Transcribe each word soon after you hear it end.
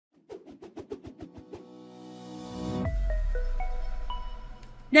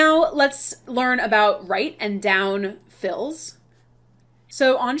Now let's learn about right and down fills.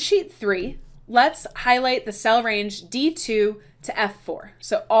 So on sheet 3, let's highlight the cell range D2 to F4.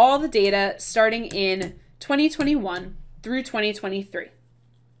 So all the data starting in 2021 through 2023.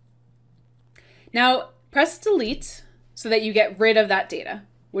 Now press delete so that you get rid of that data,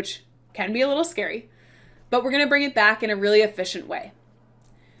 which can be a little scary, but we're going to bring it back in a really efficient way.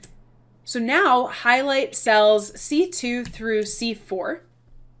 So now highlight cells C2 through C4.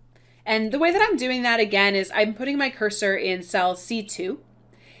 And the way that I'm doing that again is I'm putting my cursor in cell C2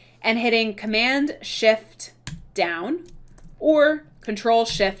 and hitting Command Shift down or Control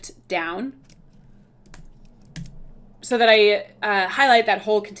Shift down so that I highlight that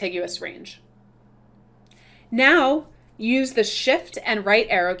whole contiguous range. Now use the Shift and right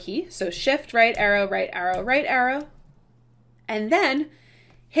arrow key. So Shift, right arrow, right arrow, right arrow, and then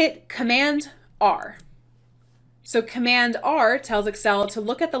hit Command R. So Command R tells Excel to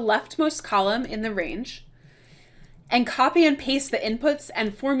look at the leftmost column in the range and copy and paste the inputs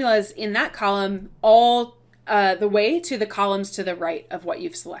and formulas in that column all the way to the columns to the right of what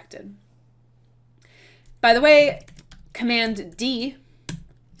you've selected. By the way, Command D,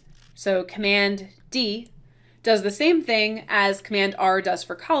 so Command D does the same thing as Command R does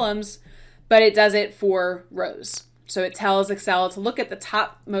for columns, but it does it for rows. So it tells Excel to look at the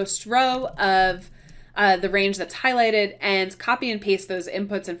topmost row of the range that's highlighted and copy and paste those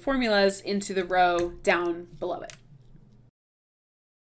inputs and formulas into the row down below it.